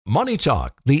Money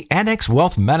Talk, the Annex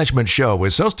Wealth Management Show,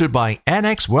 is hosted by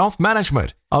Annex Wealth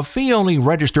Management, a fee-only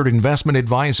registered investment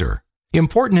advisor.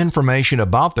 Important information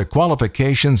about the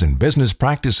qualifications and business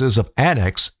practices of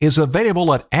Annex is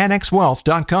available at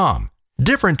annexwealth.com.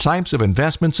 Different types of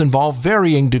investments involve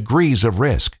varying degrees of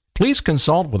risk. Please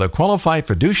consult with a qualified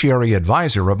fiduciary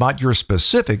advisor about your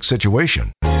specific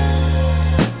situation.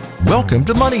 Welcome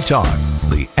to Money Talk,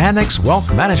 the Annex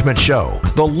Wealth Management Show,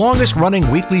 the longest-running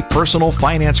weekly personal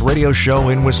finance radio show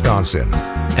in Wisconsin.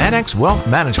 Annex Wealth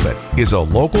Management is a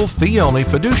local fee-only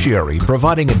fiduciary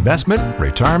providing investment,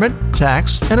 retirement,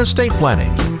 tax, and estate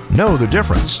planning. Know the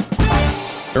difference.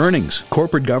 Earnings,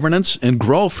 corporate governance, and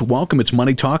growth. Welcome. It's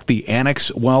Money Talk, the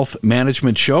Annex Wealth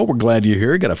Management Show. We're glad you're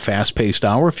here. Got a fast-paced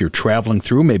hour. If you're traveling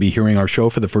through, maybe hearing our show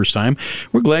for the first time,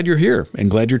 we're glad you're here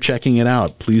and glad you're checking it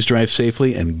out. Please drive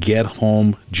safely and get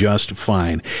home just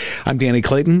fine. I'm Danny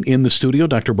Clayton in the studio.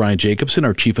 Dr. Brian Jacobsen,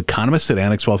 our chief economist at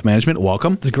Annex Wealth Management.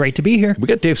 Welcome. It's great to be here. We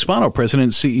got Dave Spano, president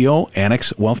and CEO,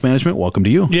 Annex Wealth Management. Welcome to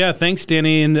you. Yeah, thanks,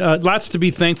 Danny. And lots to be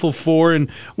thankful for. And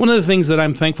one of the things that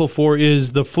I'm thankful for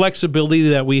is the flexibility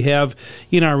that we have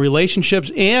in our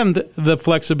relationships and the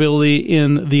flexibility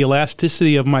in the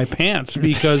elasticity of my pants,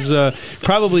 because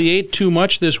probably ate too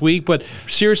much this week, but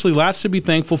seriously, lots to be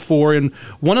thankful for. And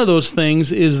one of those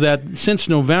things is that since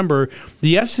November,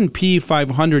 the S&P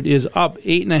 500 is up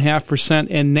 8.5%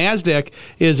 and NASDAQ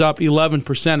is up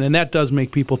 11%, and that does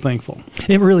make people thankful.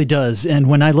 It really does. And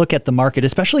when I look at the market,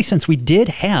 especially since we did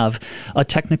have a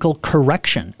technical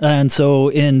correction, and so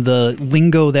in the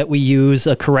lingo that we use,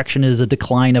 a correction is a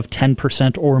decline of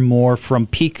 10% or more from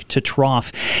peak to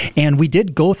trough. And we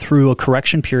did go through a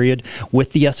correction period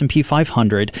with the S&P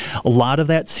 500. A lot of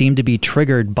that seemed to be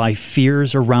triggered by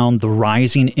fears around the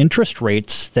rising interest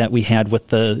rates that we had with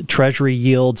the Treasury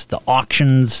yields, the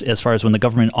auctions, as far as when the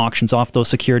government auctions off those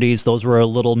securities, those were a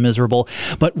little miserable.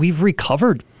 But we've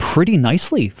recovered pretty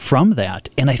nicely from that.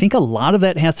 And I think a lot of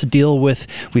that has to deal with,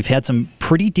 we've had some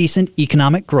pretty decent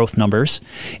economic growth numbers.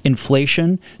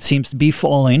 Inflation seems to be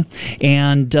falling.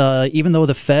 And even though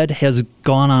the Fed has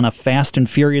gone on a fast and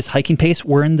furious hiking pace,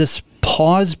 we're in this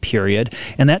pause period,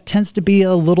 and that tends to be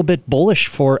a little bit bullish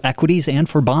for equities and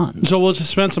for bonds. So we'll just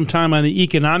spend some time on the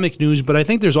economic news, but I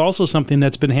think there's also something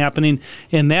that's been happening,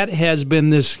 and that has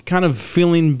been this kind of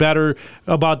feeling better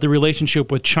about the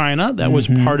relationship with China. That was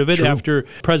part of it. True. After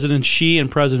President Xi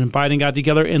and President Biden got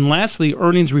together. And lastly,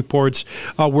 earnings reports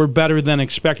were better than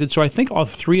expected. So I think all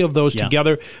three of those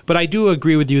together. But I do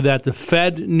agree with you that the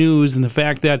Fed news and the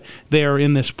fact that they are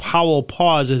in this Powell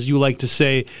pause, as you like to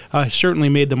say, certainly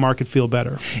made the market feel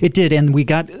better. It did, and we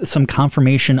got some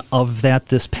confirmation of that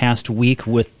this past week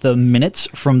with the minutes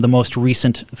from the most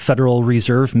recent Federal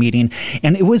Reserve meeting,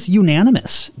 and it was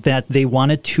unanimous that they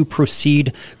wanted to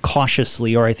proceed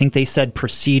cautiously, or I think they said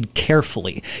proceed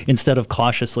carefully instead of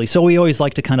cautiously. So we always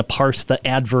like to kind of parse the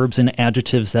adverbs and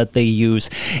adjectives that they use,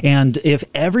 and if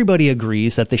everybody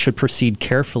agrees that they should proceed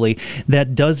carefully,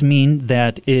 that does mean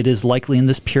that it is likely in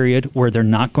this period where they're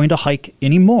not going to hike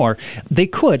anymore. They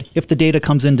could, if the data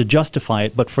comes in to justify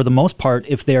it, but for the most part,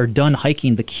 if they are done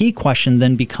hiking, the key question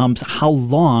then becomes how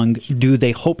long do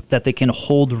they hope that they can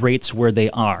hold rates where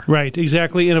they are? Right,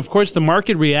 exactly. And of course, the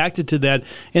market reacted to that.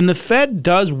 And the Fed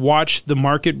does watch the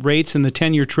market rates and the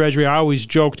 10-year Treasury. I always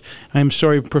joked, I'm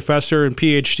sorry, professor and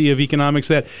PhD of economics,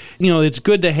 that it's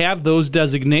good to have those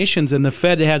designations, and the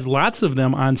Fed has lots of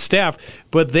them on staff,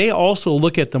 but they also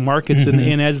look at the markets.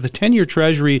 And as the 10-year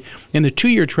Treasury and the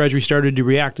 2-year Treasury started to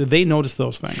react, they noticed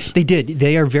those things. They did.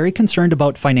 They are very concerned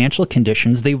about financial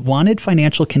conditions. They wanted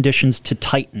financial conditions to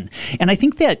tighten. And I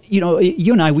think that,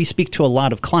 you and I, we speak to a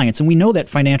lot of clients, and we know that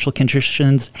financial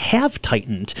conditions have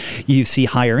tightened. You see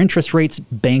higher interest rates.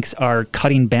 Banks are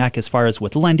cutting back as far as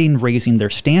with lending, raising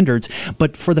their standards.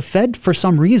 But for the Fed, for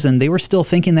some reason, they were still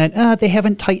thinking that they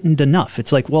haven't tightened enough.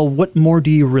 It's like, well, what more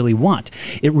do you really want?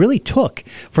 It really took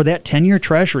for that 10-year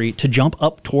Treasury to jump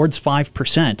up towards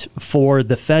 5% for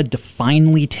the Fed to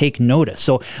finally take notice.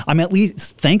 So I'm at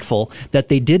least thankful that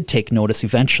they did take notice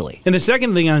eventually. And the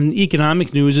second thing on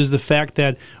economic news is the fact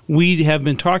that we have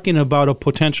been talking about a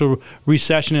potential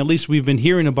recession. At least we've been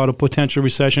hearing about a potential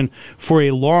recession for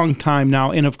a long time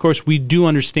now. And of course, we do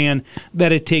understand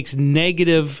that it takes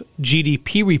negative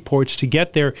GDP reports to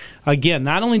get there. Again,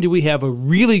 not only do we have a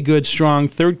really good, strong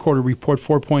third quarter report,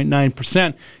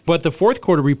 4.9%, but the fourth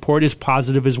quarter report is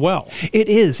positive as well. It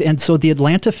is. And so the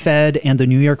Atlanta Fed and the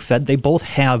New York Fed, they both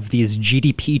have these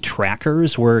GDP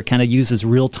trackers where it kind of uses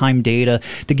real-time data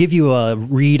to give you a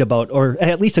read about, or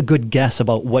at least a good guess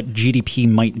about what GDP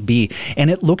might be. And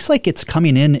it looks like it's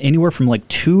coming in anywhere from like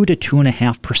 2 to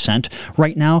 2.5%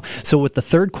 right now. So with the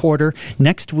third quarter,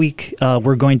 next week,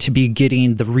 we're going to be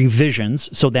getting the revisions.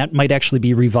 So that might actually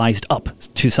be revised up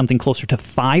to something closer to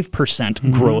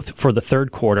 5% growth for the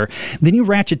third quarter. Then you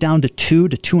ratchet down to 2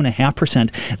 to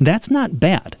 2.5%. That's not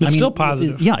bad. It's still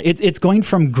positive. Yeah, it's going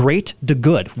from great to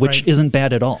good, which isn't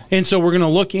bad at all. And so we're going to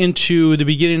look into the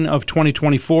beginning of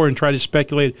 2024 and try to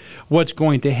speculate what's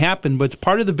going to happen. But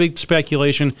part of the big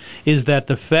speculation is that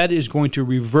the Fed is going to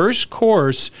reverse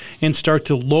course and start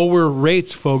to lower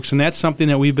rates, folks. And that's something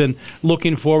that we've been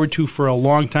looking forward to for a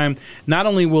long time. Not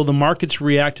only will the markets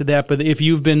react to that, but if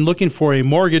you've been looking for a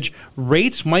mortgage,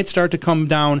 rates might start to come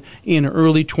down in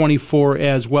early 24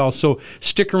 as well. So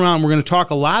stick around. We're going to talk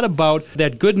a lot about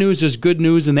that. Good news is good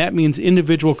news, and that means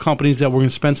individual companies that we're going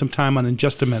to spend some time on in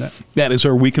just a minute. That is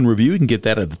our Week in Review. You can get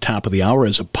that at the top of the hour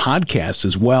as a podcast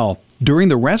as well. During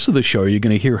the rest of the show, you're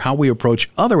going to hear how we approach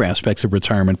other aspects of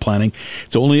retirement planning.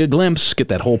 It's only a glimpse. Get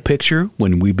that whole picture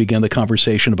when we begin the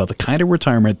conversation about the kind of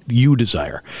retirement you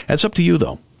desire. That's up to you,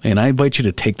 though. And I invite you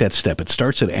to take that step. It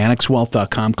starts at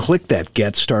annexwealth.com. Click that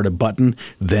Get Started button.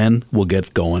 Then we'll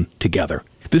get going together.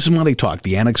 This is Money Talk,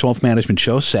 the Annex Wealth Management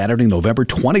Show, Saturday, November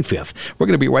 25th. We're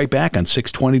going to be right back on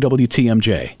 620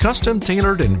 WTMJ.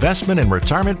 Custom-tailored investment and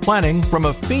retirement planning from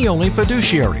a fee-only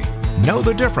fiduciary. Know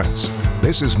the difference.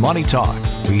 This is Money Talk,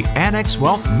 the Annex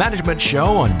Wealth Management Show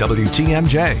on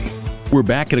WTMJ. We're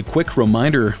back at a quick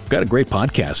reminder. We've got a great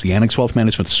podcast. The Annex Wealth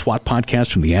Management SWAT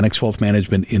podcast from the Annex Wealth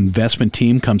Management investment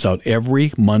team comes out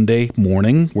every Monday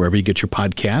morning, wherever you get your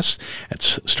podcasts.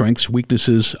 That's strengths,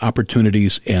 weaknesses,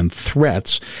 opportunities, and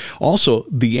threats. Also,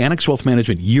 the Annex Wealth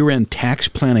Management year-end tax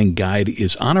planning guide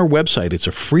is on our website. It's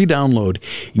a free download.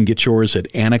 You can get yours at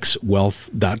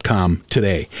annexwealth.com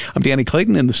today. I'm Danny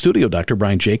Clayton. In the studio, Dr.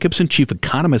 Brian Jacobsen, Chief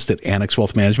Economist at Annex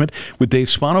Wealth Management, with Dave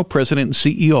Spano, President and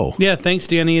CEO. Yeah, thanks,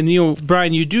 Danny. And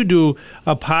Brian, you do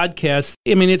a podcast.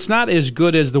 I mean, it's not as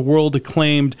good as the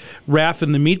world-acclaimed Raph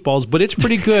and the Meatballs, but it's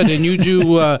pretty good. And you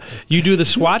do the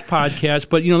SWAT podcast.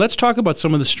 But, let's talk about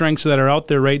some of the strengths that are out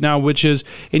there right now, which is,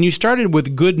 and you started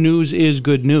with good news is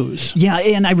good news. Yeah,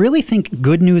 and I really think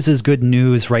good news is good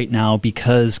news right now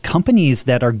because companies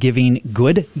that are giving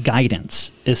good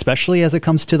guidance, especially as it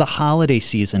comes to the holiday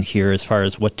season here, as far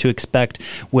as what to expect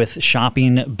with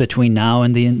shopping between now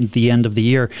and the end of the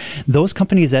year, those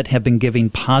companies that have been giving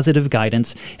positive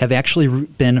guidance have actually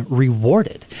been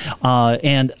rewarded.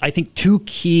 And I think two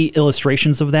key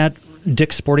illustrations of that: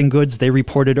 Dick's Sporting Goods, they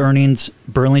reported earnings.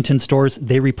 Burlington Stores,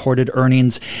 they reported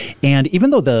earnings. And even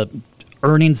though the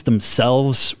earnings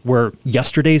themselves were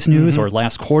yesterday's news or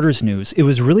last quarter's news, it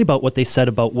was really about what they said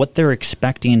about what they're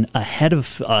expecting ahead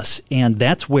of us, and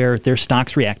that's where their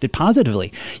stocks reacted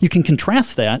positively. You can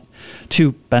contrast that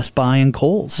to Best Buy and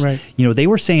Kohl's. Right. They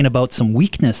were saying about some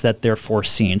weakness that they're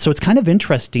foreseeing. So it's kind of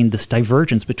interesting, this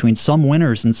divergence between some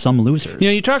winners and some losers.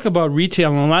 You talk about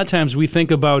retail, and a lot of times we think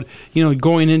about,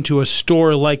 going into a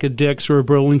store like a Dick's or a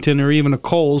Burlington or even a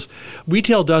Kohl's.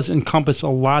 Retail does encompass a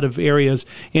lot of areas,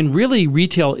 and really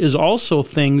retail is also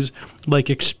things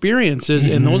like experiences,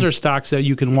 and those are stocks that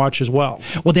you can watch as well.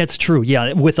 Well, that's true.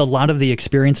 Yeah, with a lot of the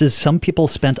experiences, some people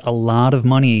spent a lot of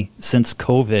money since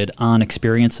COVID on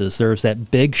experiences. There's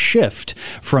that big shift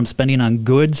from spending on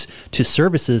goods to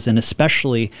services, and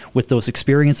especially with those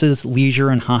experiences,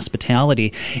 leisure and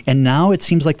hospitality. And now it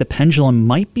seems like the pendulum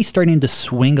might be starting to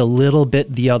swing a little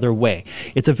bit the other way.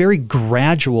 It's a very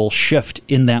gradual shift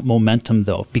in that momentum,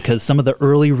 though, because some of the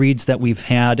early reads that we've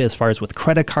had as far as with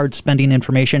credit card spending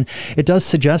information, it does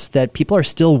suggest that people are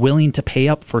still willing to pay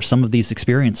up for some of these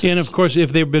experiences. And of course,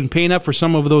 if they've been paying up for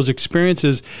some of those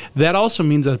experiences, that also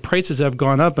means that prices have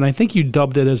gone up. And I think you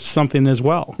dubbed it as something as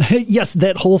well. Yes,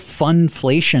 that whole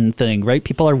funflation thing, right?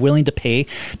 People are willing to pay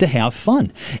to have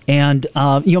fun. And,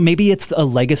 maybe it's a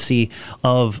legacy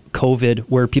of COVID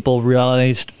where people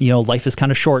realized, life is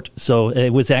kind of short. So it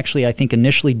was actually, I think,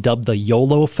 initially dubbed the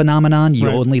YOLO phenomenon. You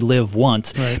only live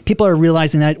once. Right. People are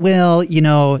realizing that,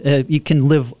 you can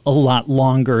live a lot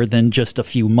longer than just a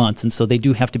few months. And so they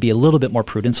do have to be a little bit more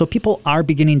prudent. So people are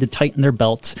beginning to tighten their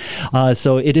belts.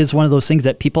 So it is one of those things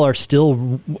that people are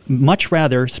still much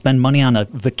rather spend money on a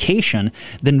vacation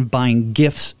than buying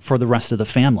gifts for the rest of the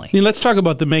family. Let's talk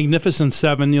about the Magnificent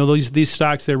Seven. These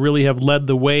stocks that really have led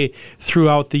the way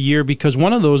throughout the year, because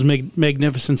one of those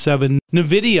Magnificent Seven,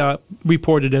 NVIDIA,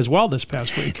 reported as well this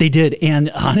past week. They did, and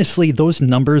honestly, those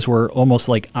numbers were almost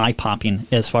like eye-popping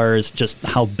as far as just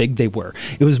how big they were.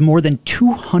 It was more than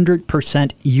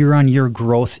 200% year-on-year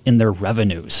growth in their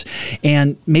revenues,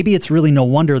 and maybe it's really no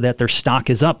wonder that their stock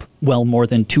is up well more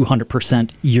than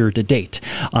 200% year-to-date.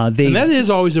 And that is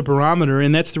always a barometer,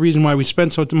 and that's the reason why we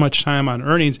spend so much time on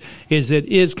earnings, is it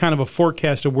is kind of a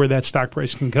forecast of where that stock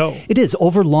price can go. It is.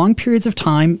 Over long periods of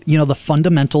time, the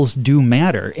fundamentals do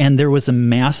matter, and there was a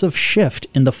massive shift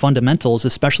in the fundamentals,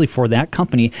 especially for that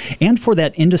company and for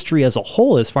that industry as a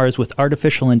whole, as far as with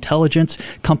artificial intelligence,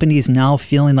 companies now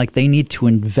feeling like they need to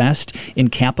invest in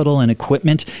capital and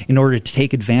equipment in order to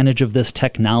take advantage of this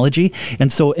technology.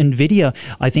 And so NVIDIA,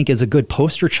 I think, is a good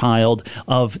poster child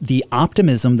of the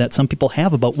optimism that some people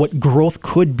have about what growth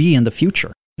could be in the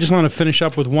future. Just want to finish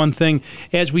up with one thing.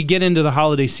 As we get into the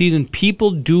holiday season,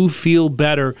 people do feel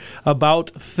better about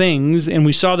things, and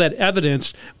we saw that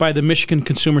evidenced by the Michigan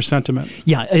consumer sentiment.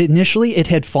 Yeah, initially it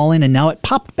had fallen, and now it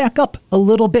popped back up a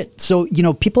little bit. So,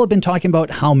 people have been talking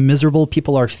about how miserable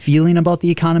people are feeling about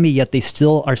the economy, yet they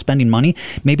still are spending money.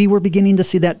 Maybe we're beginning to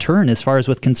see that turn as far as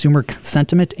with consumer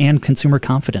sentiment and consumer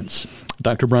confidence.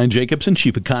 Dr. Brian Jacobsen,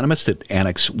 Chief Economist at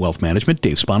Annex Wealth Management.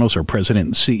 Dave Spano is our President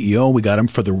and CEO. We got him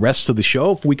for the rest of the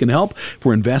show. If we can help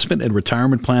for investment and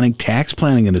retirement planning, tax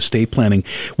planning, and estate planning,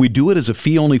 we do it as a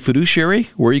fee-only fiduciary.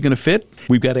 Where are you going to fit?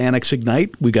 We've got Annex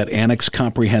Ignite, we've got Annex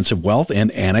Comprehensive Wealth, and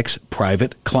Annex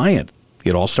Private Client.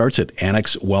 It all starts at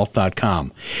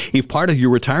annexwealth.com. If part of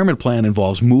your retirement plan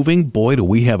involves moving, boy, do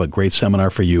we have a great seminar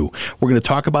for you. We're going to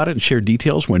talk about it and share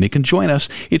details when you can join us.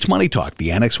 It's Money Talk,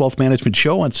 the Annex Wealth Management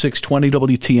Show on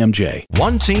 620 WTMJ.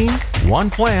 One team, one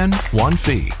plan, one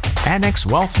fee. Annex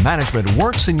Wealth Management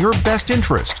works in your best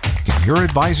interest. Can your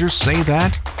advisors say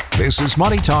that? This is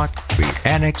Money Talk, the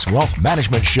Annex Wealth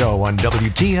Management Show on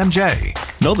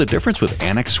WTMJ. Know the difference with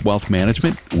Annex Wealth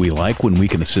Management? We like when we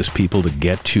can assist people to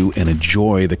get to and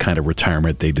enjoy the kind of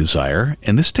retirement they desire.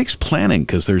 And this takes planning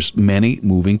because there's many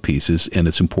moving pieces and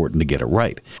it's important to get it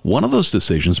right. One of those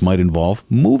decisions might involve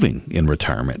moving in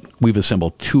retirement. We've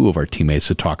assembled two of our teammates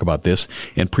to talk about this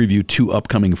and preview two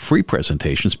upcoming free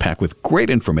presentations packed with great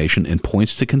information and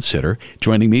points to consider.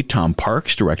 Joining me, Tom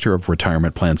Parks, Director of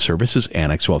Retirement Plan Services,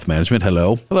 Annex Wealth Management.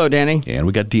 Hello. Hello, Danny. And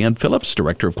we got Deanne Phillips,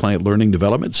 Director of Client Learning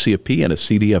Development, CFP, and a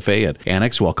CDFA at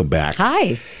Annex. Welcome back.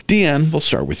 Hi. Deanne, we'll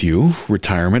start with you.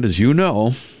 Retirement, as you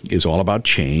know, is all about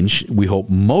change. We hope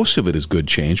most of it is good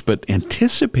change, but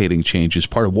anticipating change is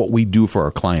part of what we do for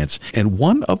our clients. And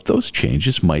one of those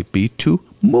changes might be to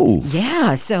move.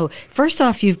 Yeah. So first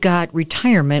off, you've got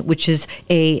retirement, which is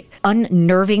a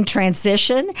unnerving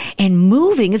transition, and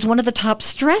moving is one of the top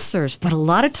stressors. But a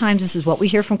lot of times this is what we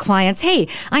hear from clients. Hey,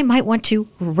 I might want to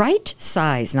right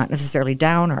size, not necessarily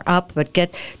down or up, but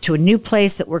get to a new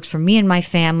place that works for me and my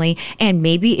family. And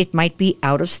maybe it might be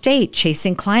out of state,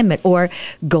 chasing climate, or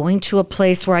going to a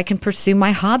place where I can pursue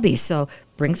my hobby. So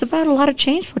brings about a lot of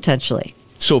change potentially.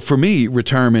 So for me,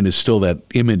 retirement is still that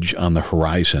image on the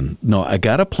horizon. No, I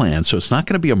got a plan, so it's not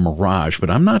going to be a mirage,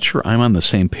 but I'm not sure I'm on the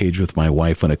same page with my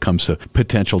wife when it comes to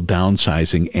potential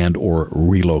downsizing and or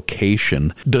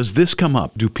relocation. Does this come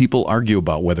up? Do people argue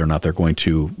about whether or not they're going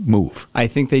to move? I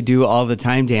think they do all the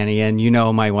time, Danny. And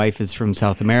my wife is from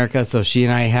South America, so she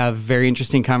and I have very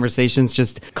interesting conversations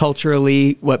just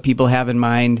culturally, what people have in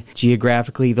mind,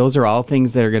 geographically. Those are all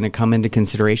things that are going to come into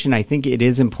consideration. I think it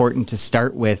is important to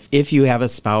start with, if you have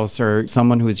a spouse or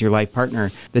someone who is your life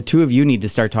partner, the two of you need to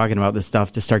start talking about this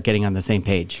stuff to start getting on the same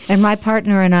page. And my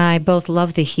partner and I both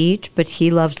love the heat, but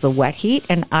he loves the wet heat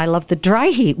and I love the dry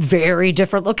heat. Very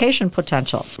different location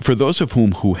potential. For those of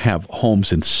who have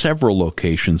homes in several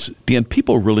locations, Dan,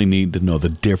 people really need to know the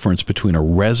difference between a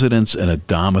residence and a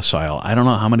domicile. I don't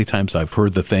know how many times I've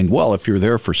heard the thing, well, if you're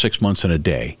there for 6 months and a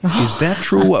day. Is that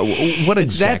true? What exactly?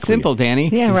 It's that simple, Danny.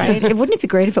 Yeah, right. Wouldn't it be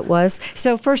great if it was?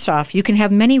 So first off, you can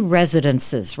have many residences,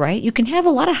 right? You can have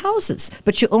a lot of houses,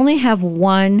 but you only have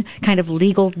one kind of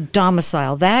legal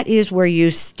domicile. That is where you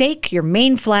stake your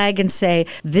main flag and say,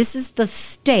 this is the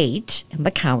state and the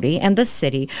county and the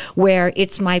city where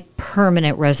it's my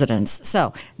permanent residence.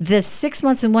 So the 6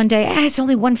 months and 1 day, it's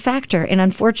only one factor. And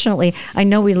unfortunately, I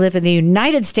know we live in the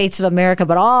United States of America,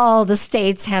 but all the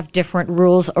states have different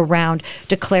rules around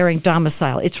declaring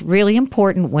domicile. It's really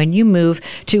important when you move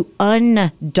to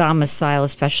undomicile,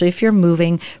 especially if you're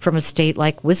moving from a state state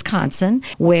like Wisconsin,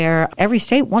 where every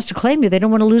state wants to claim you. They don't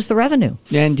want to lose the revenue.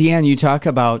 And Deanne, you talk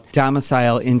about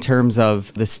domicile in terms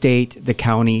of the state, the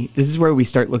county. This is where we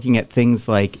start looking at things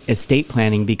like estate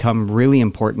planning become really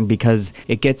important because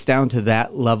it gets down to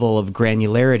that level of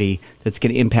granularity that's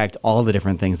going to impact all the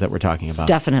different things that we're talking about.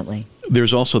 Definitely.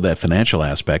 There's also that financial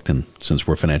aspect, and since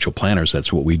we're financial planners,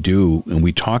 that's what we do, and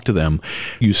we talk to them.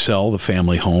 You sell the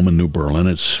family home in New Berlin.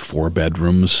 It's 4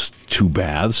 bedrooms, 2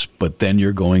 baths, but then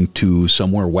you're going to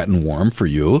somewhere wet and warm for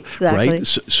you, Exactly. right?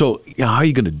 So how are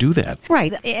you going to do that?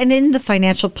 Right. And in the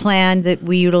financial plan that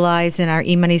we utilize in our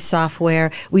eMoney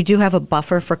software, we do have a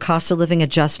buffer for cost of living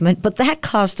adjustment, but that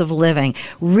cost of living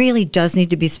really does need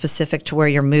to be specific to where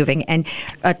you're moving. And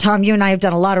Tom, you and I have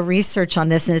done a lot of research on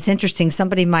this, and it's interesting.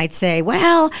 Somebody might say,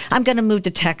 well, I'm going to move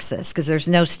to Texas because there's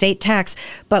no state tax.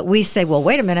 But we say, well,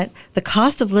 wait a minute. The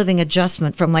cost of living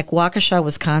adjustment from like Waukesha,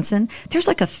 Wisconsin, there's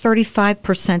like a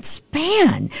 35%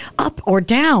 span up or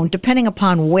down depending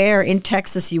upon where in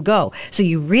Texas you go. So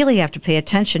you really have to pay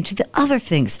attention to the other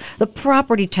things, the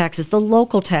property taxes, the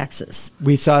local taxes.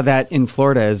 We saw that in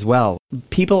Florida as well.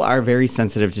 People are very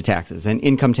sensitive to taxes, and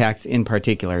income tax in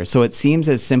particular. So it seems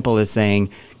as simple as saying,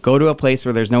 go to a place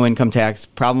where there's no income tax,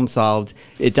 problem solved.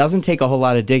 It doesn't take a whole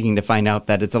lot of digging to find out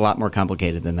that it's a lot more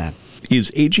complicated than that. Is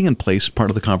aging in place part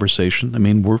of the conversation? I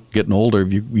mean, we're getting older.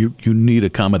 You need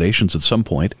accommodations at some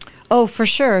point. Oh, for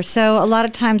sure. So a lot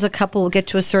of times a couple will get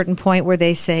to a certain point where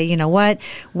they say, you know what,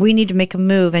 we need to make a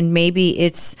move, and maybe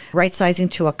it's right sizing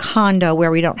to a condo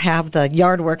where we don't have the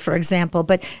yard work, for example,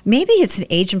 but maybe it's an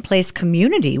age-in-place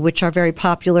community, which are very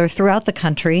popular throughout the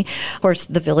country. Of course,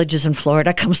 the villages in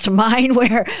Florida comes to mind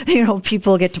where,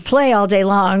 people get to play all day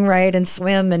long, right, and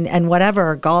swim and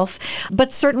whatever, or golf.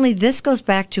 But certainly this goes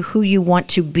back to who you want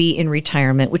to be in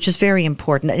retirement, which is very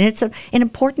important. And it's an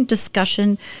important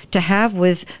discussion to have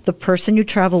with the person you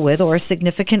travel with or a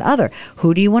significant other.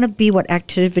 Who do you want to be? What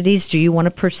activities do you want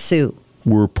to pursue?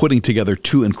 We're putting together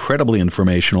 2 incredibly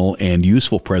informational and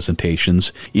useful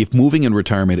presentations. If moving in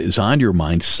retirement is on your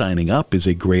mind, signing up is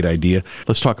a great idea.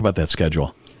 Let's talk about that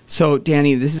schedule. So,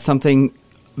 Danny, this is something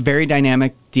very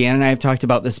dynamic. Deanne and I have talked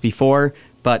about this before,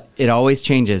 but it always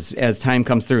changes as time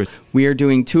comes through. We are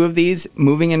doing 2 of these,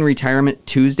 Moving in Retirement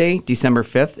Tuesday, December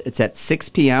 5th. It's at 6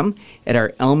 p.m. at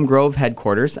our Elm Grove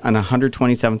headquarters on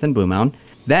 127th and Blue Mound.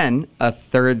 Then a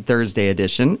third Thursday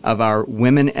edition of our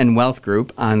Women and Wealth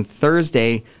group on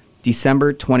Thursday,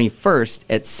 December 21st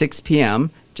at 6 p.m.,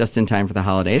 just in time for the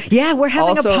holidays. Yeah, we're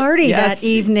having Also, a party yes, that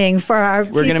evening for our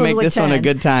people We're going to make this one a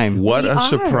good time. What a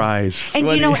surprise. And,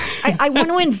 I want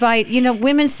to invite,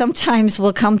 women sometimes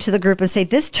will come to the group and say,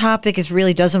 this topic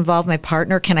really does involve my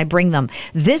partner. Can I bring them?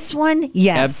 This one,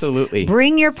 yes. Absolutely.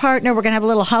 Bring your partner. We're going to have a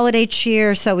little holiday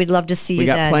cheer, so we'd love to see We you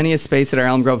got then. plenty of space at our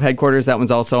Elm Grove headquarters. That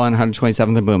one's also on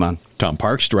 127th and Blue Mound. Tom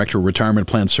Parks, Director of Retirement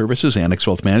Plan Services, Annex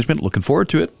Wealth Management. Looking forward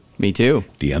to it. Me too.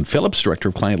 Deanne Phillips, Director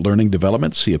of Client Learning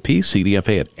Development, CFP,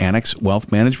 CDFA at Annex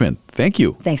Wealth Management. Thank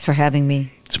you. Thanks for having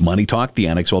me. It's Money Talk, the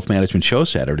Annex Wealth Management Show,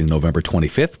 Saturday, November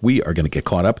 25th. We are going to get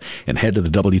caught up and head to the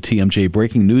WTMJ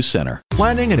Breaking News Center.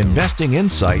 Planning and investing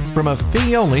insight from a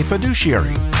fee-only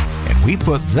fiduciary. And we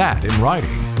put that in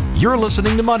writing. You're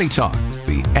listening to Money Talk,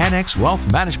 the Annex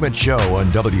Wealth Management Show on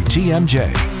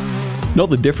WTMJ. Know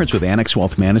the difference with Annex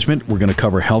Wealth Management? We're going to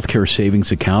cover healthcare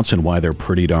savings accounts and why they're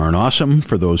pretty darn awesome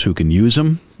for those who can use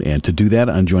them. And to do that,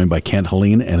 I'm joined by Kent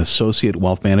Helene, an Associate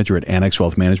Wealth Manager at Annex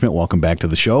Wealth Management. Welcome back to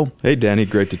the show. Hey, Danny.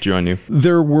 Great to join you.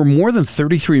 There were more than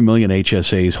 33 million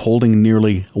HSAs holding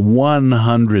nearly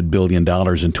 $100 billion in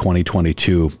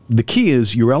 2022. The key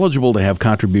is you're eligible to have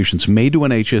contributions made to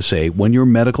an HSA when your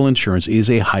medical insurance is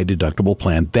a high-deductible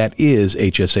plan that is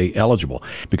HSA eligible,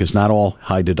 because not all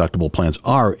high-deductible plans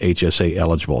are HSA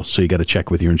eligible. So you got to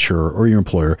check with your insurer or your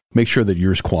employer. Make sure that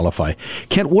yours qualify.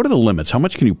 Kent, what are the limits? How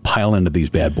much can you pile into these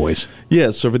bad boys? Yeah,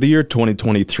 so for the year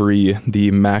 2023,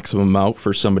 the maximum amount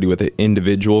for somebody with an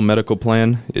individual medical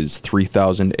plan is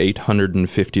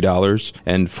 $3,850.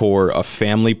 And for a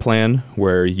family plan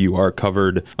where you are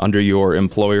covered under your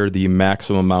employer, the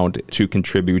maximum amount to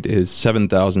contribute is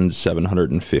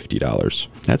 $7,750.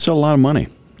 That's a lot of money.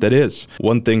 That is.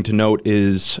 One thing to note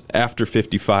is after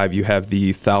 55, you have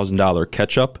the $1,000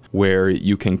 catch-up where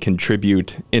you can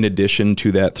contribute in addition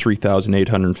to that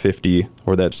 $3,850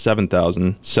 or that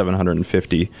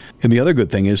 $7,750. And the other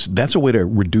good thing is that's a way to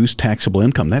reduce taxable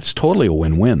income. That's totally a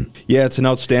win-win. Yeah, it's an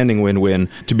outstanding win-win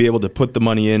to be able to put the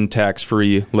money in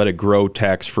tax-free, let it grow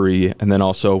tax-free, and then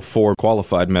also for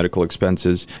qualified medical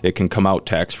expenses, it can come out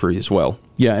tax-free as well.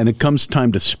 Yeah, and it comes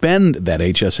time to spend that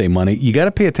HSA money, you got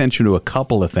to pay attention to a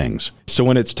couple of things. So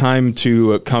when it's time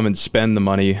to come and spend the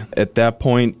money, at that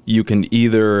point, you can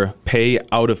either pay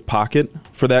out of pocket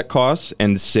for that cost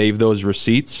and save those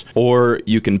receipts, or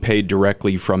you can pay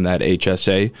directly from that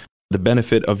HSA. The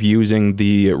benefit of using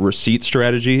the receipt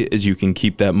strategy is you can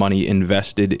keep that money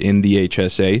invested in the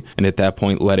HSA and at that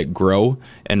point let it grow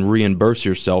and reimburse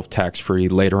yourself tax-free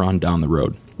later on down the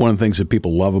road. One of the things that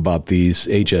people love about these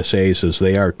HSAs is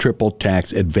they are triple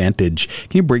tax advantage.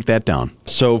 Can you break that down?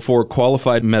 So for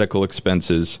qualified medical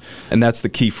expenses, and that's the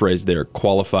key phrase there,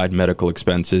 qualified medical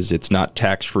expenses, it's not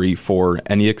tax-free for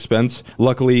any expense.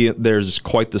 Luckily, there's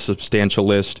quite the substantial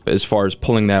list as far as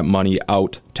pulling that money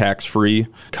out tax-free,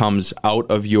 comes out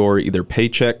of your either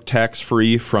paycheck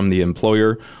tax-free from the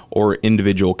employer or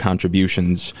individual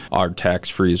contributions are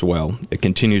tax-free as well. It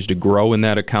continues to grow in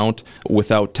that account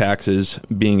without taxes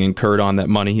being incurred on that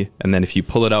money. And then if you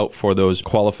pull it out for those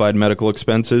qualified medical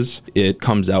expenses, it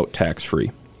comes out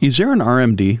tax-free. Is there an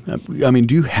RMD? I mean,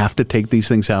 do you have to take these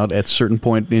things out at a certain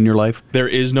point in your life? There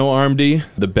is no RMD.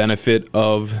 The benefit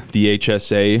of the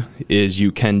HSA is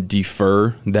you can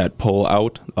defer that pull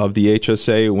out of the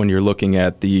HSA when you're looking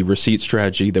at the receipt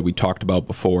strategy that we talked about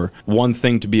before. One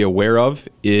thing to be aware of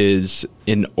is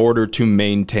in order to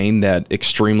maintain that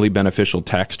extremely beneficial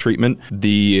tax treatment,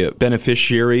 the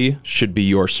beneficiary should be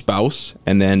your spouse,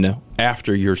 and then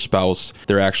after your spouse,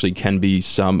 there actually can be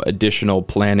some additional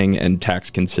planning and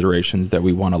tax considerations that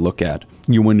we want to look at.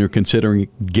 When you're considering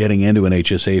getting into an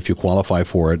HSA, if you qualify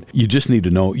for it, you just need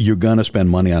to know you're going to spend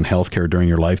money on healthcare during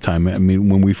your lifetime. I mean,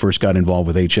 when we first got involved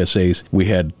with HSAs, we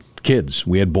had kids,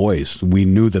 we had boys. We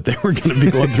knew that they were going to be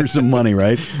going through some money,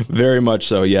 right? Very much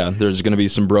so, yeah. There's going to be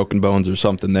some broken bones or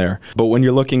something there. But when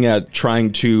you're looking at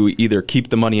trying to either keep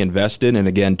the money invested, and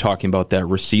again, talking about that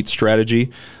receipt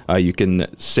strategy, you can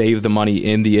save the money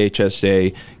in the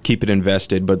HSA, keep it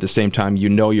invested, but at the same time, you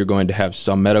know you're going to have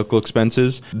some medical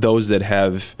expenses. Those that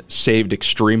have saved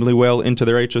extremely well into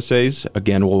their HSAs,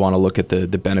 again, we'll want to look at the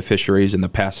beneficiaries and the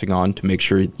passing on to make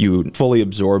sure you fully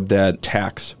absorb that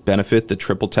tax benefit, the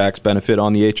triple tax benefit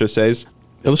on the HSAs.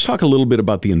 Let's talk a little bit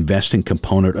about the investing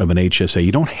component of an HSA.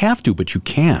 You don't have to, but you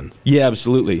can. Yeah,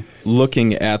 absolutely.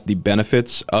 Looking at the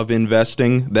benefits of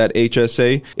investing that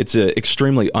HSA, it's an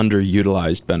extremely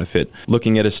underutilized benefit.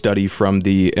 Looking at a study from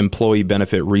the Employee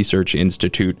Benefit Research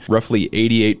Institute, roughly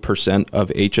 88% of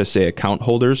HSA account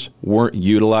holders weren't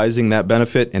utilizing that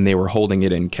benefit and they were holding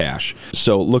it in cash.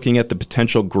 So looking at the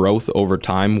potential growth over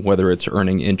time, whether it's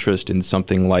earning interest in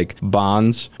something like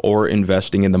bonds or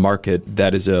investing in the market,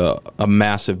 that is a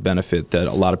massive benefit that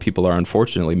a lot of people are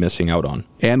unfortunately missing out on.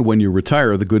 And when you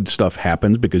retire, the good stuff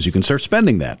happens because you can start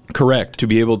spending that. Correct. To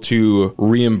be able to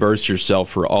reimburse yourself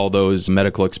for all those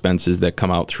medical expenses that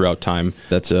come out throughout time,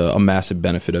 that's a massive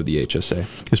benefit of the HSA.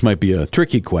 This might be a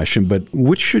tricky question, but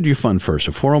which should you fund first,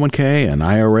 a 401k, an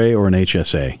IRA, or an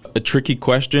HSA? A tricky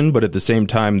question, but at the same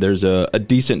time, there's a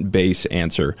decent base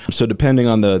answer. So depending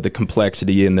on the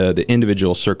complexity and the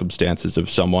individual circumstances of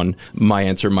someone, my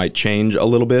answer might change a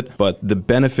little bit, but the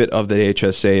benefit of the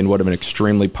HSA and what an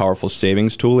extremely powerful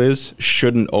savings tool is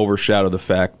shouldn't overshadow the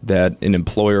fact that an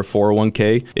employer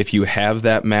 401k, if you have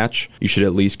that match, you should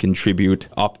at least contribute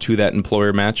up to that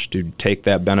employer match to take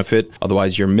that benefit.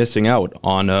 Otherwise, you're missing out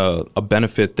on a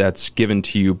benefit that's given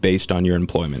to you based on your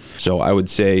employment. So I would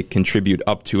say contribute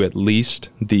up to at least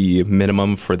the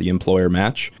minimum for the employer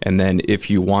match. And then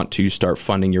if you want to start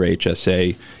funding your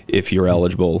HSA, if you're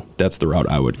eligible, that's the route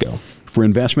I would go. For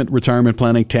investment, retirement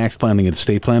planning, tax planning, and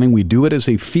estate planning, we do it as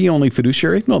a fee-only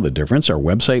fiduciary. Know the difference. Our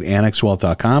website,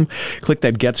 annexwealth.com. Click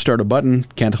that Get Started button.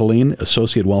 Kent Helene,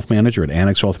 Associate Wealth Manager at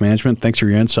Annex Wealth Management. Thanks for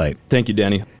your insight. Thank you,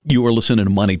 Danny. You are listening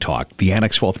to Money Talk, the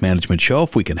Annex Wealth Management Show.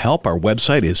 If we can help, our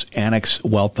website is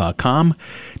annexwealth.com.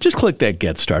 Just click that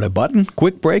Get Started button.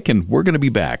 Quick break, and we're going to be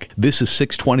back. This is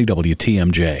 620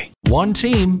 WTMJ. One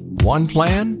team, one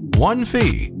plan, one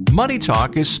fee. Money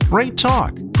Talk is straight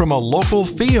talk from a local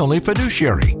fee-only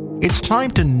fiduciary. It's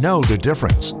time to know the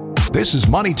difference. This is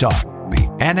Money Talk,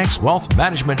 the Annex Wealth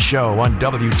Management Show on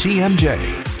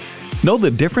WTMJ. Know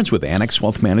the difference with Annex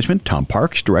Wealth Management? Tom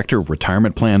Parks, Director of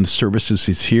Retirement Plan Services,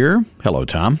 is here. Hello,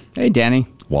 Tom. Hey, Danny.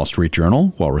 Wall Street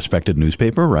Journal, well-respected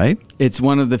newspaper, right? It's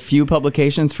one of the few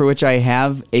publications for which I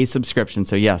have a subscription,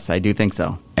 so yes, I do think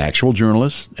so. Actual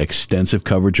journalists, extensive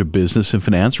coverage of business and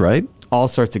finance, right? All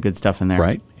sorts of good stuff in there.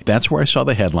 Right. That's where I saw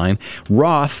the headline,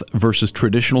 Roth versus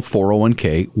traditional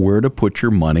 401k, where to put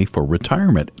your money for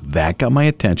retirement. That got my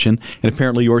attention, and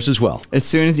apparently yours as well. As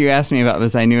soon as you asked me about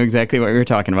this, I knew exactly what we were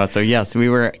talking about. So yes, we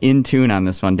were in tune on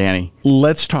this one, Danny.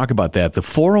 Let's talk about that. The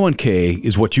 401k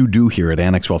is what you do here at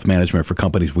Annex Wealth Management for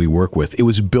companies we work with. It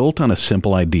was built on a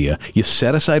simple idea. You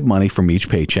set aside money from each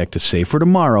paycheck to save for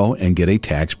tomorrow and get a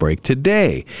tax break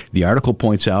today. The article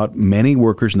points out many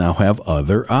workers now have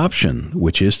other option,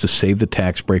 which is to save the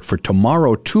tax break for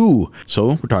tomorrow too. So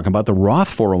we're talking about the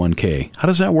Roth 401k. How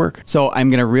does that work? So I'm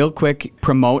going to real quick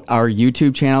promote our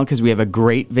YouTube channel because we have a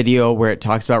great video where it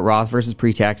talks about Roth versus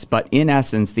pre-tax. But in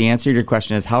essence, the answer to your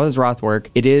question is, how does Roth work?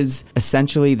 It is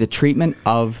essentially the treatment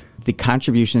of the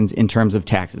contributions in terms of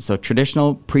taxes. So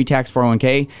traditional pre-tax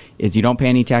 401k is you don't pay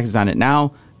any taxes on it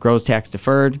now, grows tax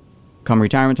deferred. Come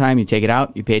retirement time, you take it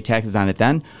out, you pay taxes on it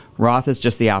then. Roth is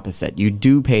just the opposite. You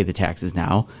do pay the taxes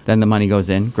now, then the money goes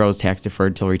in, grows tax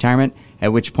deferred till retirement,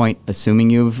 at which point, assuming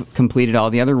you've completed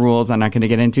all the other rules I'm not going to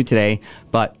get into today,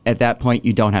 but at that point,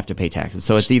 you don't have to pay taxes.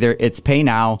 So it's pay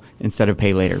now instead of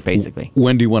pay later, basically.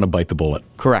 When do you want to bite the bullet?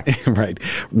 Correct. Right.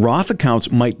 Roth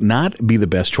accounts might not be the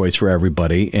best choice for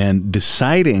everybody, and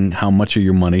deciding how much of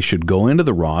your money should go into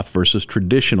the Roth versus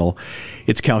traditional,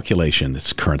 it's calculation.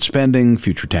 It's current spending,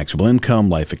 future taxable income,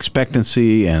 life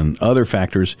expectancy, and other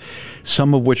factors,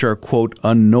 some of which are, quote,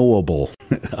 unknowable.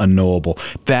 Unknowable.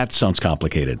 That sounds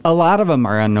complicated. A lot of them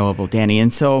are unknowable, Danny.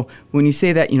 And so when you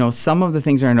say that, some of the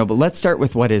things are unknowable, let's start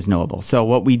with what is knowable. So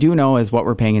what we do know is what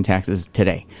we're paying in taxes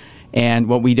today. And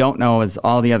what we don't know is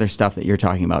all the other stuff that you're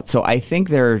talking about. So I think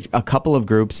there are a couple of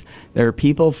groups. There are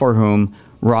people for whom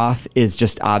Roth is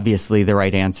just obviously the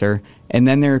right answer. And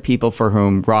then there are people for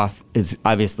whom Roth is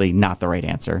obviously not the right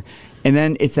answer. And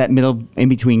then it's that middle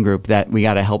in-between group that we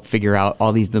got to help figure out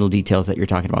all these little details that you're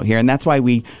talking about here. And that's why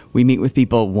we meet with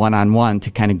people one-on-one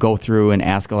to kind of go through and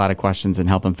ask a lot of questions and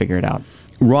help them figure it out.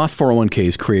 Roth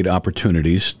 401ks create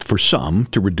opportunities for some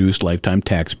to reduce lifetime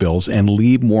tax bills and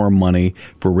leave more money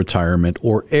for retirement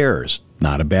or heirs.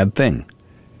 Not a bad thing.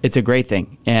 It's a great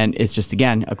thing. And it's just,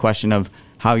 again, a question of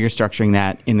how you're structuring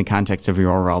that in the context of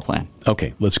your overall plan.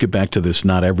 Okay, let's get back to this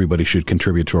not everybody should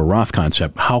contribute to a Roth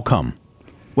concept. How come?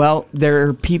 Well, there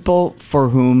are people for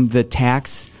whom the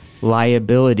tax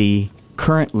liability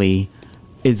currently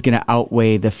is going to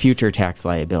outweigh the future tax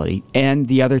liability. And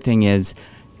the other thing is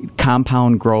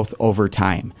compound growth over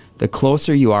time. The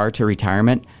closer you are to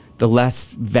retirement, the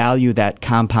less value that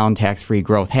compound tax-free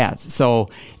growth has. So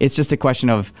it's just a question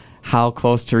of how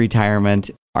close to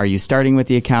retirement are you starting with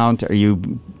the account? Are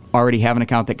you already have an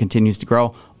account that continues to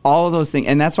grow? All of those things.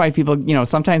 And that's why people,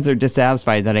 sometimes they're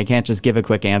dissatisfied that I can't just give a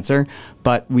quick answer,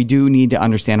 but we do need to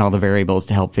understand all the variables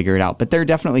to help figure it out. But there are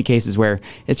definitely cases where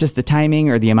it's just the timing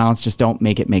or the amounts just don't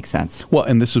make it make sense. Well,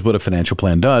 and this is what a financial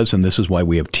plan does, and this is why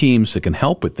we have teams that can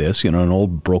help with this. An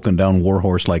old broken down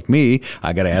warhorse like me,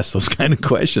 I got to ask those kind of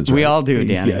questions. Right? We all do,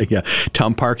 Dan. Yeah.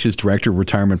 Tom Parks is Director of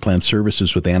Retirement Plan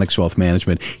Services with Annex Wealth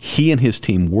Management. He and his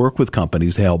team work with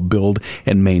companies to help build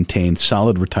and maintain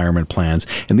solid retirement plans.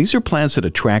 And these are plans that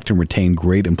attract and retain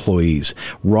great employees.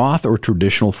 Roth or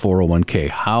traditional 401k,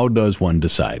 how does one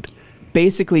decide?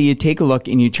 Basically, you take a look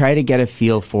and you try to get a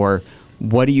feel for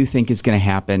what do you think is going to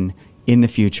happen in the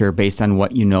future based on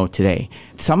what you know today.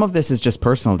 Some of this is just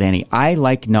personal, Danny. I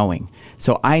like knowing.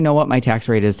 So I know what my tax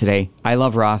rate is today. I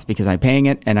love Roth because I'm paying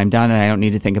it and I'm done and I don't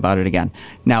need to think about it again.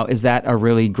 Now, is that a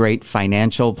really great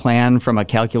financial plan from a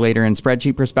calculator and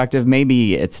spreadsheet perspective?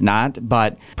 Maybe it's not,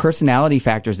 but personality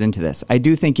factors into this. I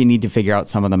do think you need to figure out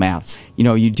some of the maths.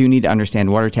 You do need to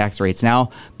understand what are tax rates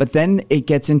now, but then it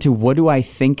gets into what do I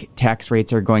think tax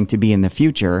rates are going to be in the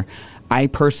future. I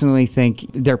personally think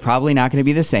they're probably not going to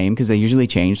be the same because they usually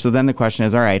change. So then the question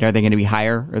is, all right, are they going to be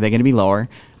higher? Or are they going to be lower?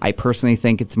 I personally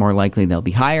think it's more likely they'll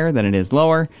be higher than it is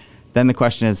lower. Then the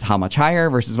question is how much higher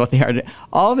versus what they are.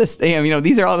 All this,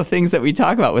 these are all the things that we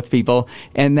talk about with people.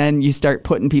 And then you start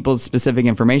putting people's specific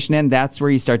information in. That's where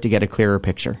you start to get a clearer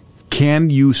picture. Can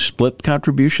you split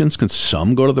contributions? Can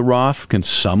some go to the Roth? Can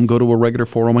some go to a regular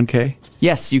 401k?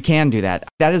 Yes, you can do that.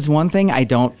 That is one thing I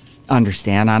don't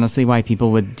understand, honestly, why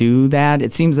people would do that.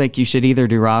 It seems like you should either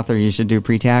do Roth or you should do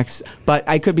pre-tax, but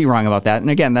I could be wrong about that. And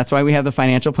again, that's why we have the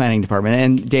financial planning department.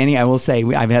 And Danny, I will say,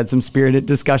 I've had some spirited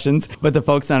discussions with the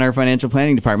folks on our financial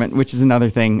planning department, which is another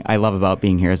thing I love about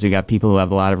being here, is we got people who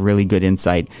have a lot of really good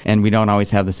insight, and we don't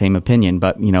always have the same opinion,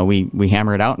 but we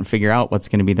hammer it out and figure out what's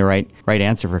going to be the right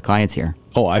answer for clients here.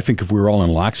 Oh, I think if we were all in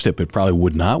lockstep, it probably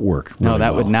would not work. No,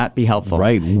 that would not be helpful.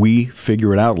 Right. We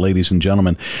figure it out, ladies and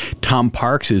gentlemen. Tom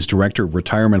Parks is Director of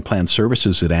Retirement Plan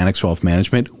Services at Annex Wealth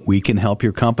Management. We can help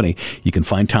your company. You can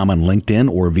find Tom on LinkedIn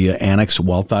or via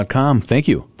annexwealth.com. Thank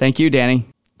you. Thank you, Danny.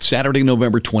 Saturday,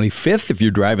 November 25th. If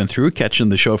you're driving through, catching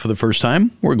the show for the first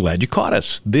time, we're glad you caught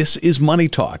us. This is Money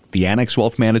Talk, the Annex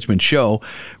Wealth Management Show.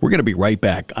 We're going to be right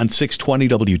back on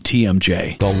 620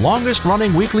 WTMJ. The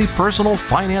longest-running weekly personal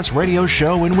finance radio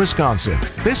show in Wisconsin.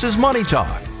 This is Money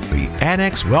Talk, the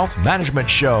Annex Wealth Management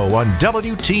Show on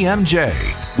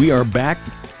WTMJ. We are back.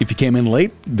 If you came in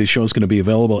late, the show is going to be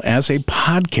available as a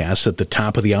podcast at the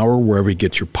top of the hour, wherever you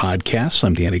get your podcasts.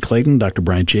 I'm Danny Clayton. Dr.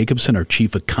 Brian Jacobsen, our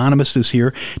chief economist, is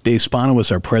here. Dave Spano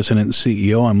is our president and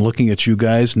CEO. I'm looking at you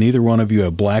guys. Neither one of you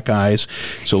have black eyes,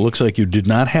 so it looks like you did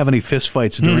not have any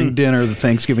fistfights during dinner, the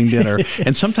Thanksgiving dinner.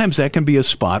 And sometimes that can be a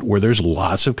spot where there's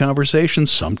lots of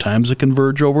conversations. Sometimes it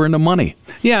converge over into money.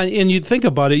 Yeah, and you think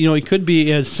about it, it could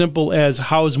be as simple as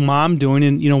how's mom doing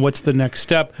and, what's the next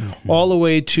step, all the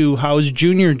way to how's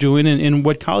Junior doing and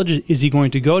what college is he going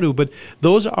to go to. But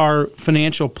those are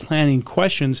financial planning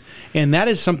questions, and that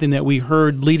is something that we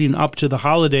heard leading up to the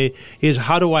holiday is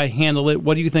how do I handle it?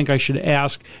 What do you think I should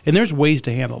ask? And there's ways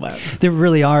to handle that. There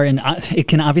really are, and it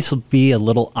can obviously be a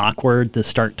little awkward to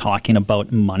start talking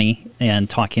about money and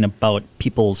talking about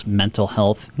people's mental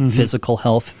health, physical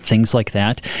health, things like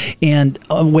that. And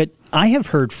what I have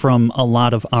heard from a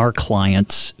lot of our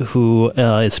clients who,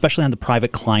 especially on the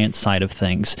private client side of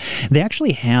things, they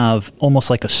actually have almost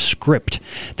like a script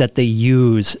that they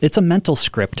use. It's a mental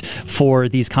script for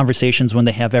these conversations when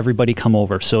they have everybody come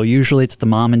over. So usually it's the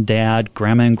mom and dad,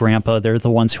 grandma and grandpa, they're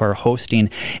the ones who are hosting.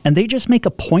 And they just make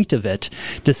a point of it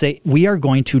to say, we are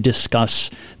going to discuss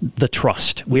the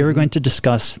trust. We are going to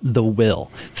discuss the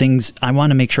will. Things, I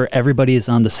want to make sure everybody is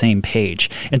on the same page.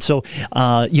 And so,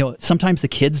 sometimes the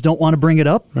kids don't want to bring it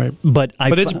up, right? But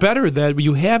it's better that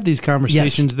you have these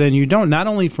conversations than you don't, not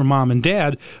only for mom and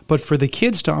dad, but for the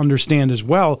kids to understand as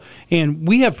well. And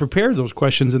we have prepared those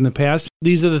questions in the past.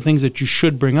 These are the things that you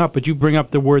should bring up, but you bring up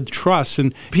the word trust,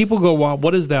 and people go, well,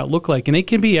 what does that look like? And it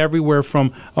can be everywhere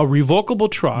from a revocable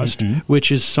trust,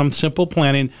 which is some simple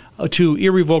planning, to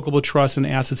irrevocable trust and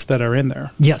assets that are in there.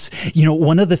 Yes.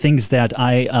 One of the things that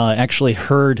I actually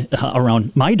heard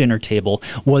around my dinner table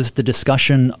was the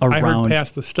discussion around... I heard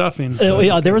pass the stuffing.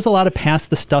 Yeah, there was a lot of pass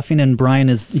the stuffing, and Brian,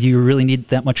 you really need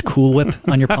that much Cool Whip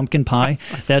on your pumpkin pie?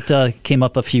 That came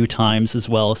up a few times as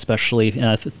well, especially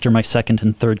after my second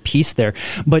and third piece there.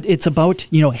 But it's about,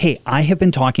 hey, I have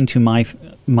been talking to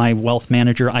my wealth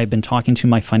manager, I've been talking to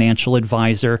my financial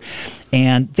advisor,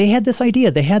 and they had this idea,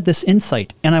 they had this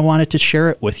insight, and I wanted to share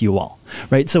it with you all,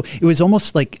 right? So it was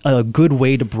almost like a good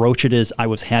way to broach it is I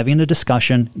was having a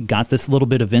discussion, got this little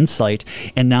bit of insight,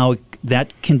 and now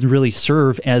that can really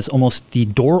serve as almost the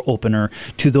door opener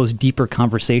to those deeper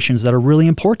conversations that are really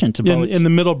important about. And the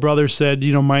middle brother said,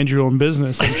 mind your own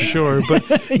business, I'm sure. But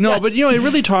but it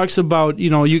really talks about,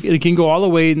 it can go all the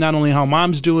way, not only how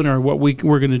mom's doing or what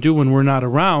we're going to do when we're not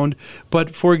around,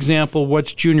 but for example,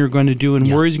 what's Junior going to do and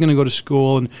where is he going to go to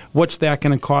school and what's that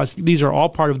going to cost? These are all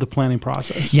part of the planning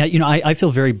process. Yeah, I feel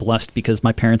very blessed because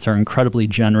my parents are incredibly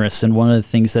generous, and one of the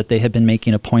things that they have been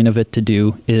making a point of it to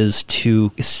do is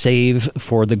to save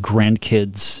for the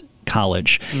grandkids'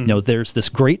 college. There's this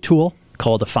great tool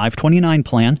called a 529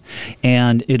 plan,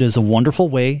 and it is a wonderful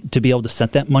way to be able to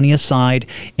set that money aside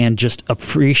and just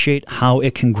appreciate how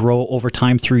it can grow over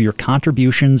time through your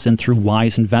contributions and through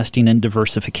wise investing and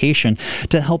diversification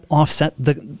to help offset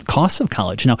the costs of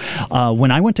college. Now,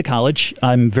 when I went to college,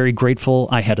 I'm very grateful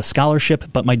I had a scholarship,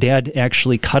 but my dad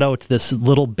actually cut out this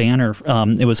little banner.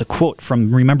 It was a quote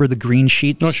from Remember the Green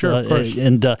Sheets? Oh, sure, of course.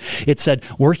 And it said,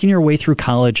 working your way through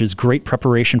college is great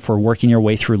preparation for working your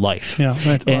way through life. Yeah,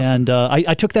 that's awesome. And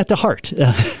I took that to heart.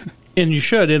 And you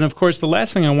should. And, of course, the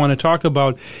last thing I want to talk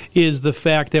about is the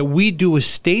fact that we do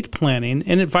estate planning,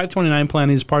 and 529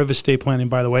 planning is part of estate planning,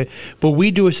 by the way, but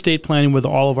we do estate planning with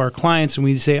all of our clients, and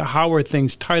we say, how are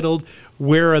things titled?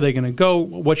 Where are they going to go?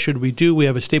 What should we do? We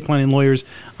have estate planning lawyers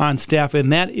on staff,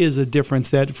 and that is a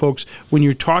difference that, folks, when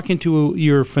you're talking to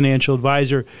your financial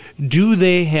advisor, do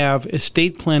they have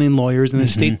estate planning lawyers and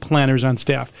estate planners on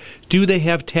staff? Do they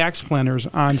have tax planners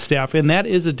on staff? And that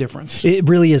is a difference. It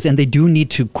really is, and they do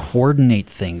need to coordinate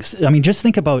things. I mean, just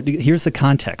think about, here's the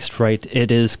context, right?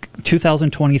 It is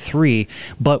 2023,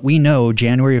 but we know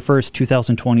January 1st,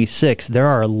 2026, there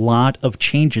are a lot of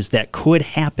changes that could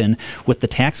happen with the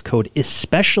tax code,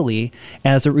 especially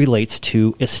as it relates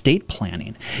to estate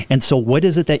planning. And so what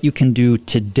is it that you can do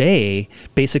today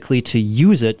basically to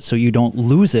use it so you don't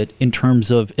lose it in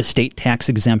terms of estate tax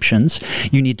exemptions?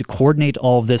 You need to coordinate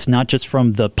all of this, not just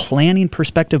from the planning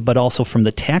perspective, but also from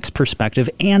the tax perspective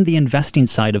and the investing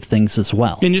side of things as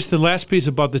well. And just the last piece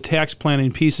about the tax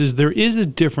planning piece is there is a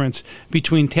difference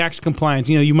between tax compliance.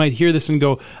 You know, you might hear this and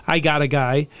go, I got a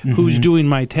guy who's doing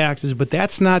my taxes, but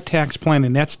that's not tax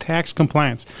planning. That's tax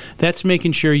compliance. That's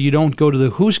making sure you don't go to the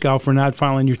hoosegow for not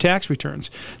filing your tax returns.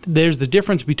 There's the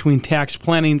difference between tax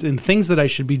planning and things that I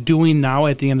should be doing now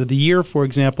at the end of the year. For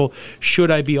example, should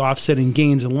I be offsetting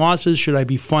gains and losses? Should I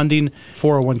be funding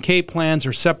 401k plans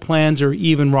or SEP plans or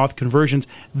even Roth conversions?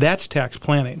 That's tax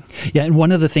planning. Yeah, and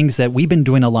one of the things that we've been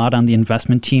doing a lot on the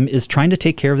investment team is trying to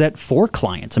take care of that for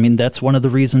clients. I mean, that's one of the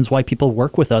reasons why people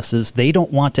work with us is they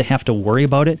don't want to have to worry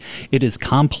about it. It is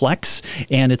complex,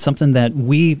 and it's something that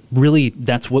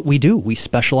that's what we do. We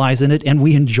specialize in it, and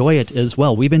we enjoy it as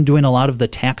well. We've been doing a lot of the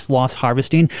tax loss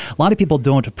harvesting. A lot of people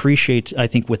don't appreciate, I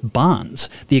think, with bonds,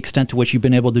 the extent to which you've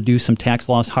been able to do some tax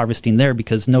loss harvesting there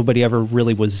because nobody ever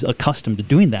really was accustomed to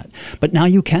doing that. But now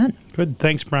you can. Good.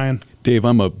 Thanks, Brian. Dave,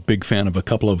 I'm a big fan of a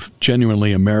couple of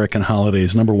genuinely American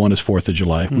holidays. Number one is 4th of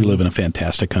July. We live in a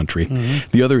fantastic country.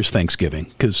 The other is Thanksgiving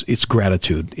because it's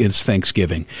gratitude. It's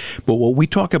Thanksgiving. But what we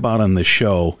talk about on the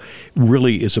show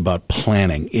really is about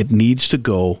planning. It needs to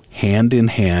go hand in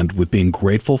hand with being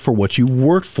grateful for what you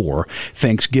worked for,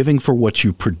 Thanksgiving for what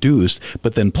you produced,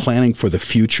 but then planning for the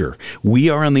future. We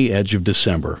are on the edge of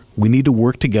December. We need to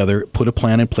work together, put a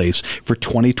plan in place for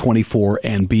 2024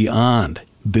 and beyond.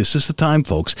 This is the time,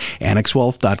 folks.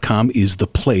 AnnexWealth.com is the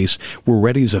place. We're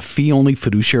ready as a fee-only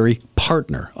fiduciary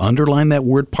partner. Underline that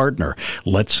word partner.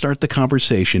 Let's start the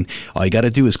conversation. All you got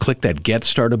to do is click that Get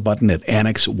Started button at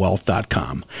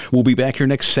AnnexWealth.com. We'll be back here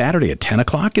next Saturday at 10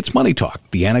 o'clock. It's Money Talk,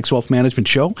 the Annex Wealth Management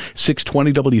Show,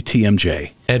 620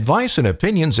 WTMJ. Advice and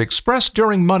opinions expressed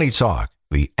during Money Talk,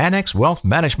 the Annex Wealth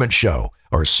Management Show,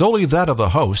 are solely that of the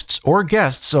hosts or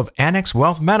guests of Annex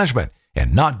Wealth Management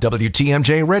and not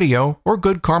WTMJ Radio or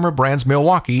Good Karma Brands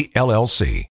Milwaukee, LLC.